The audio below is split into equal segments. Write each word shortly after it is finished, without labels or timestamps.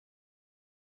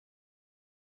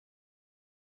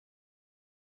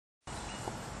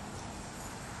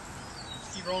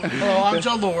Hello, I'm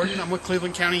Joe Lord, and I'm with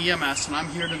Cleveland County EMS, and I'm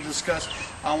here to discuss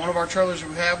one of our trailers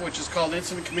we have, which is called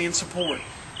Incident Command Support.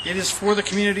 It is for the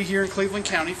community here in Cleveland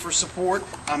County for support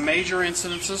on major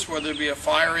incidences, whether it be a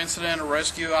fire incident, a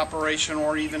rescue operation,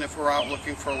 or even if we're out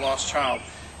looking for a lost child.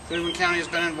 Cleveland County has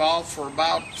been involved for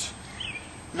about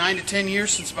 9 to 10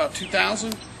 years, since about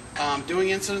 2000, doing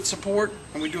incident support,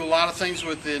 and we do a lot of things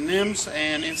with the EMS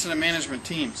and incident management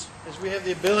teams. As we have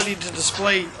the ability to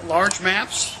display large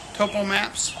maps, topo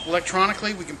maps,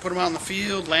 electronically. We can put them out in the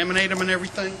field, laminate them and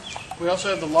everything. We also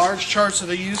have the large charts that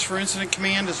they use for incident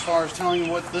command as far as telling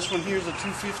what this one here is a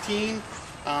 215,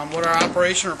 what our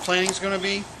operation or planning is going to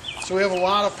be. So we have a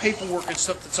lot of paperwork and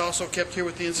stuff that's also kept here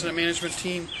with the incident management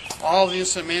team. All of the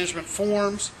incident management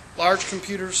forms, large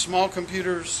computers, small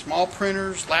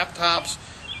printers, laptops,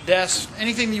 desks,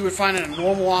 anything that you would find in a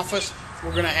normal office,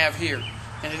 we're going to have here.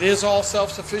 And it is all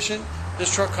self-sufficient.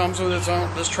 This truck comes with its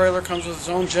own, this trailer comes with its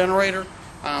own generator.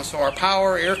 So our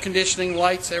power, air conditioning,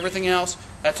 lights, everything else,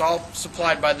 that's all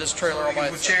supplied by this trailer. So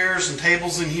with chairs and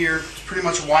tables in here, it's pretty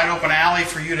much a wide open alley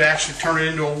for you to actually turn it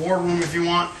into a war room if you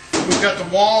want. We've got the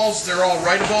walls, they're all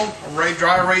writable,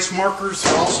 dry erase markers.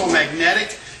 They're also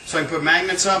magnetic, so I can put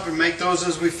magnets up and make those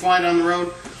as we fly down the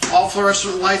road. All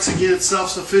fluorescent lights, again, it's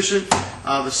self-sufficient.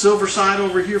 The silver side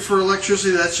over here for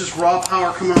electricity, that's just raw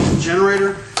power coming from the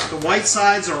generator. The white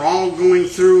sides are all going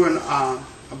through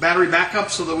a battery backup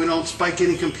so that we don't spike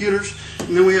any computers.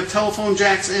 And then we have telephone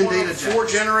jacks and data jacks. 4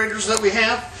 generators that we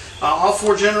have. All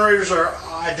 4 generators are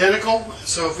identical,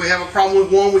 so if we have a problem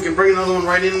with one, we can bring another one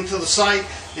right into the site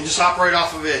and just operate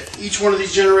off of it. Each one of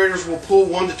these generators will pull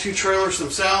 1 to 2 trailers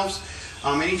themselves.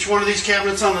 And each one of these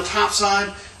cabinets on the top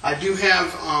side, I do have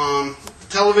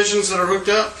televisions that are hooked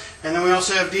up, and then we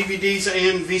also have DVDs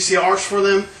and VCRs for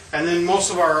them. And then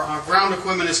most of our ground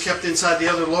equipment is kept inside the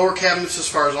other lower cabinets as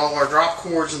far as all our drop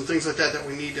cords and things like that that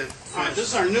we need to. Alright, this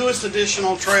is our newest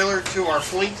additional trailer to our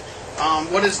fleet.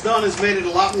 What it's done is made it a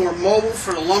lot more mobile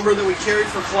for the lumber that we carry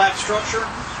for collapsed structure.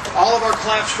 All of our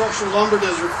collapsed structure lumber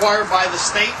that is required by the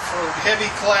state for heavy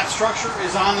collapsed structure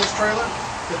is on this trailer.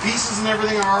 The pieces and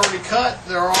everything are already cut,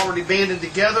 they're already banded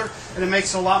together, and it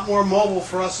makes it a lot more mobile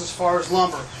for us as far as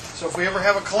lumber. So if we ever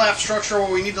have a collapsed structure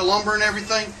where we need the lumber and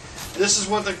everything, this is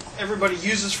what everybody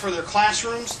uses for their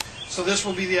classrooms. So this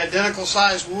will be the identical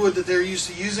size wood that they're used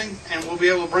to using, and we'll be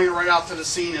able to bring it right out to the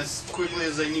scene as quickly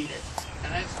as they need it.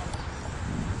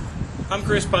 I'm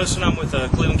Chris Poston. I'm with the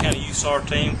Cleveland County USAR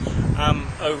team. I'm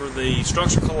over the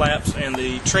structure collapse and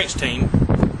the trench team.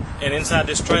 And inside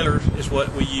this trailer is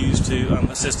what we use to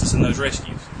assist us in those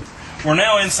rescues. We're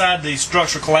now inside the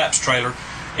structure collapse trailer.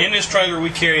 In this trailer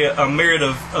we carry a myriad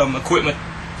of equipment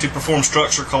to perform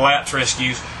structure collapse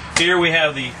rescues. Here we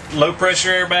have the low pressure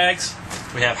airbags,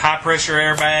 we have high pressure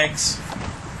airbags,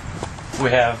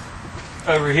 we have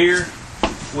over here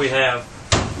we have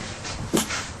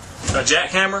a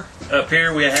jackhammer. Up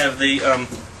here we have the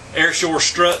air shore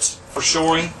struts for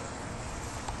shoring.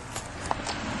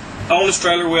 On this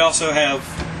trailer we also have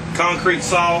concrete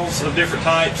saws of different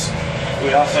types.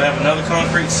 We also have another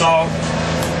concrete saw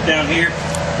down here.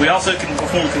 We also can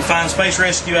perform confined space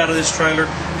rescue out of this trailer.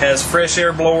 It has fresh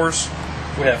air blowers.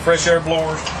 We have fresh air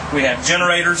blowers. We have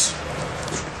generators.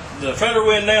 The trailer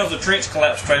we're in now is a trench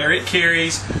collapse trailer. It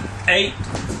carries 8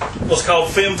 what's called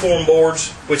FemForm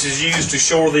boards, which is used to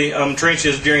shore the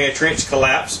trenches during a trench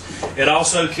collapse. It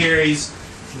also carries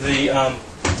the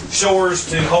shores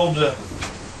to hold the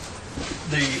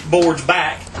boards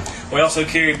back. We also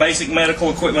carry basic medical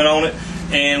equipment on it,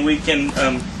 and we can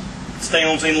stay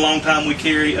on scene a long time. We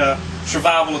carry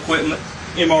survival equipment,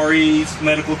 MREs,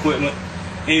 medical equipment,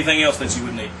 anything else that you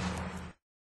would need.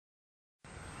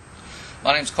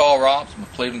 My name's Carl Robs. I'm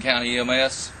with Cleveland County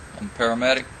EMS. I'm a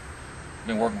paramedic.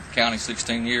 Been working with the county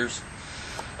 16 years.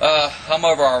 I'm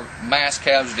over our mass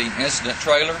casualty incident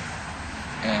trailer,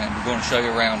 and we're going to show you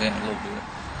around in a little bit.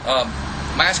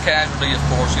 Mass casualty, of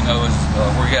course, you know, is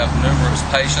where you have numerous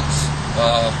patients.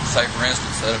 Say, for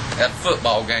instance, at a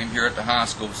football game here at the high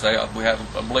school, say we have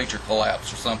a bleacher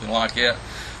collapse or something like that.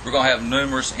 We're going to have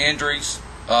numerous injuries,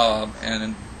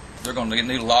 and they're going to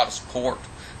need a lot of support.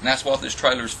 And that's what this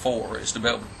trailer is for, is to be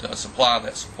able to supply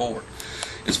that support.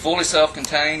 It's fully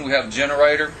self-contained. We have a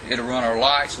generator. It'll run our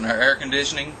lights and our air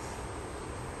conditioning.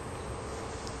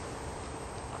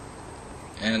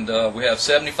 And we have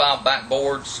 75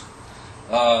 backboards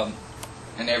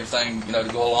and everything, you know, to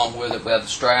go along with it. We have the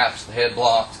straps, the head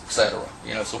blocks, etc.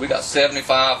 You know, so we got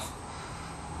 75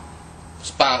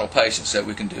 spinal patients that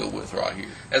we can deal with right here.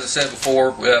 As I said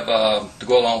before, we have to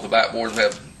go along with the backboards. We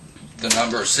have the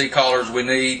number of C-collars we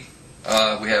need.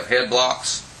 We have head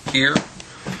blocks here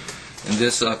in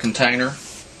this container.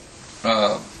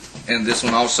 and this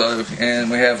one also,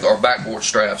 and we have our backboard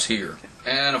straps here.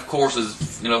 And of course,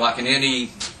 as like in any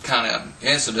kind of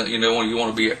incident, you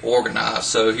want to be organized.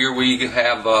 So here we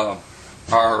have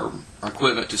our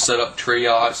equipment to set up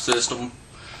triage system,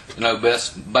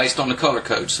 based on the color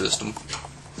code system.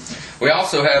 We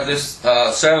also have this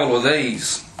several of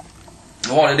these.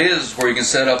 And what it is where you can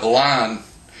set up a line,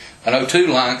 an O2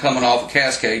 line coming off a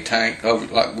cascade tank,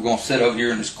 like we're going to set over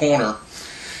here in this corner,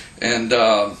 and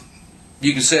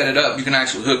you can set it up. You can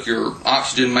actually hook your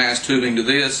oxygen mask tubing to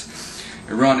this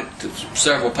and run it to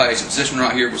several patients. This one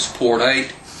right here will support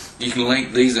 8. You can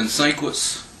link these in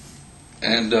sequence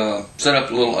and set up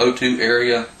a little O2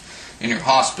 area in your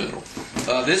hospital.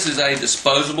 This is a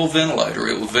disposable ventilator.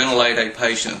 It will ventilate a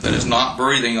patient that is not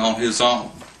breathing on his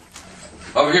own.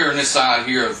 Over here on this side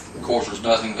here, of course, there's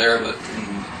nothing there, but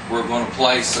we're going to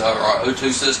place our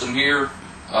O2 system here.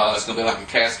 It's going to be like a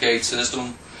cascade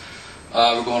system.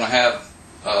 We're going to have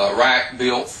a rack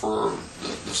built for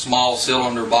the small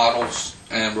cylinder bottles,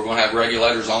 and we're going to have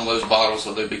regulators on those bottles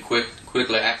so they'll be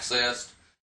quickly accessed.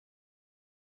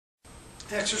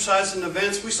 Exercise and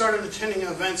events. We started attending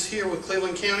events here with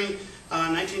Cleveland County.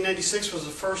 1996 was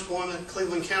the first one that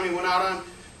Cleveland County went out on,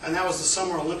 and that was the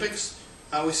Summer Olympics.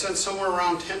 We sent somewhere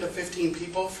around 10 to 15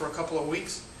 people for a couple of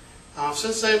weeks.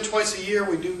 Since then, twice a year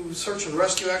we do search and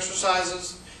rescue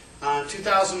exercises. In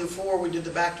 2004 we did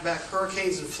the back-to-back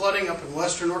hurricanes and flooding up in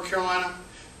western North Carolina.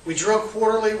 We drill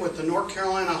quarterly with the North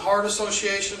Carolina Heart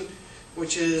Association,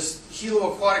 which is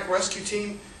Hilo Aquatic Rescue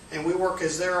Team, and we work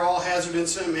as their all-hazard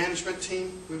incident management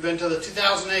team. We've been to the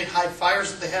 2008 Hyde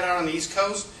fires that they had out on the East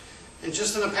Coast, and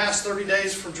just in the past 30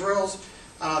 days for drills,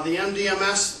 the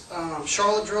MDMS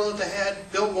Charlotte drill that they had,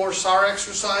 Biltmore SAR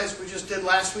exercise we just did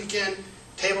last weekend,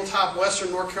 Tabletop Western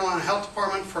North Carolina Health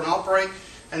Department for an outbreak,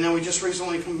 and then we just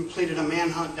recently completed a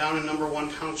manhunt down in number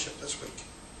 1 Township this week.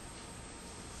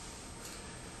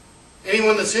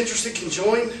 Anyone that's interested can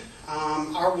join.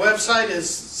 Our website is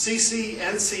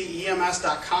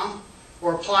ccncems.com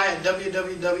or apply at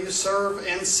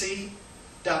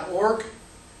www.servenc.org.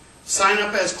 Sign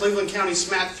up as Cleveland County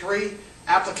SMAT 3.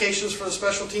 Applications for the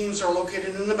special teams are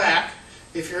located in the back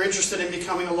if you're interested in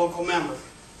becoming a local member.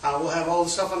 We'll have all the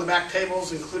stuff on the back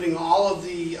tables, including all of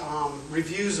the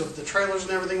reviews of the trailers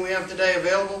and everything we have today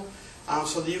available,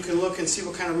 so that you can look and see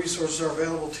what kind of resources are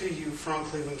available to you from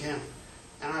Cleveland County.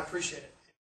 And I appreciate it.